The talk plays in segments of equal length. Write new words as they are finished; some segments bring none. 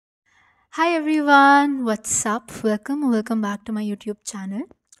Hi everyone, what's up? Welcome back to my YouTube channel.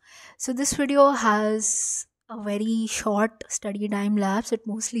 So this video has a very short study time lapse. It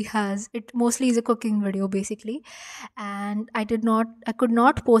mostly is a cooking video basically, and I could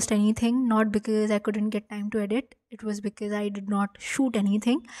not post anything, not because I couldn't get time to edit. It was because I did not shoot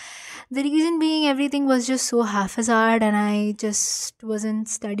anything. The reason being, everything was just so haphazard and I just wasn't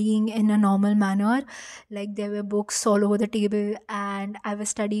studying in a normal manner. Like, there were books all over the table and I was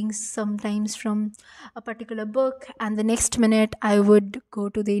studying sometimes from a particular book, and the next minute I would go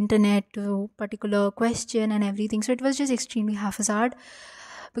to the internet to particular question and everything. So it was just extremely haphazard,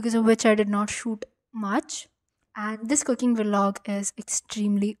 because of which I did not shoot much. And this cooking vlog is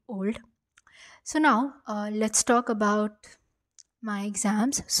extremely old. So now, let's talk about my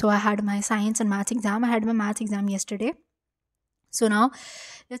exams. So I had my science and maths exam. I had my maths exam yesterday. So now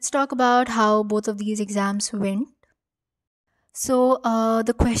let's talk about how both of these exams went. So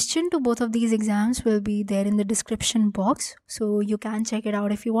the question to both of these exams will be there in the description box, so you can check it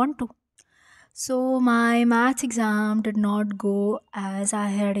out if you want to. So my maths exam did not go as I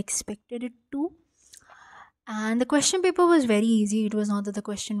had expected it to. And the question paper was very easy. It was not that the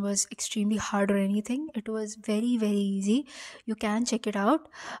question was extremely hard or anything. It was very, very easy. You can check it out.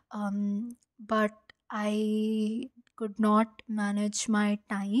 But I could not manage my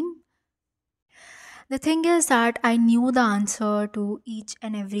time. The thing is that I knew the answer to each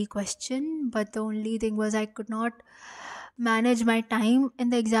and every question, but the only thing was I could not manage my time in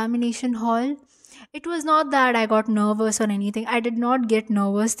the examination hall. It was not that I got nervous or anything. I did not get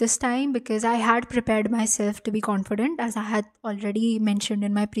nervous this time because I had prepared myself to be confident, as I had already mentioned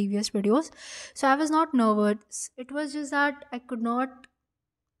in my previous videos. So I was not nervous. It was just that I could not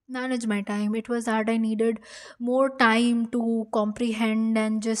manage my time. It was that I needed more time to comprehend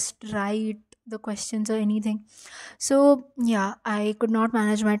and just write the questions or anything. So yeah, I could not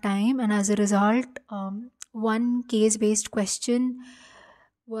manage my time, and as a result, one case based question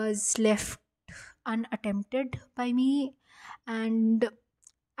was left unattempted by me. And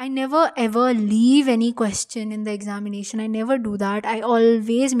I never ever leave any question in the examination. I never do that. I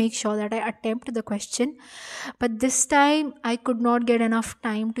always make sure that I attempt the question. But this time I could not get enough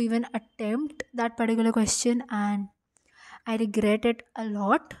time to even attempt that particular question, and I regret it a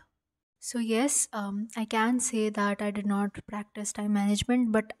lot. So yes, I can say that I did not practice time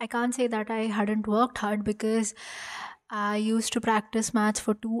management, but I can't say that I hadn't worked hard, because I used to practice maths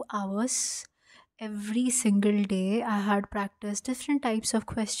for 2 hours every single day. I had practiced different types of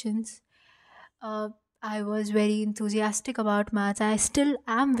questions. Uh, I was very enthusiastic about maths. I still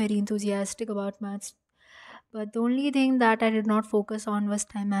am very enthusiastic about maths. But the only thing that I did not focus on was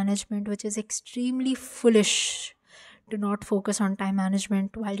time management, which is extremely foolish to not focus on time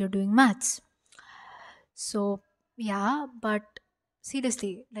management while you're doing maths. So, yeah, but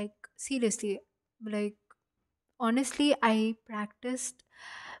seriously, honestly, I practiced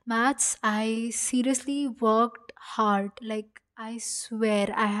maths. I seriously worked hard. Like, I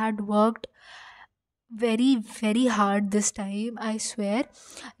swear I had worked very, very hard this time. I swear.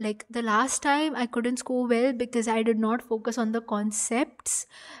 Like, the last time I couldn't score well because I did not focus on the concepts,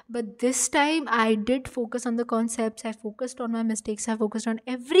 but this time I did focus on the concepts. I focused on my mistakes. I focused on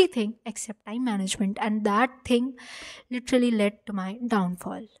everything except time management, and that thing literally led to my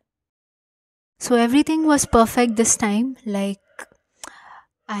downfall. So everything was perfect this time. Like,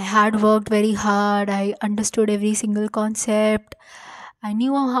 I had worked very hard. I understood every single concept. I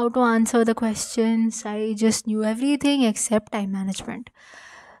knew how to answer the questions. I just knew everything except time management.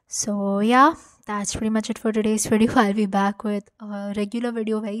 So, yeah, that's pretty much it for today's video. I'll be back with a regular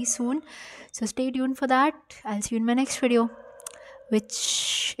video very soon. So, stay tuned for that. I'll see you in my next video,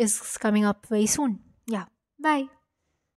 which is coming up very soon. Yeah, bye.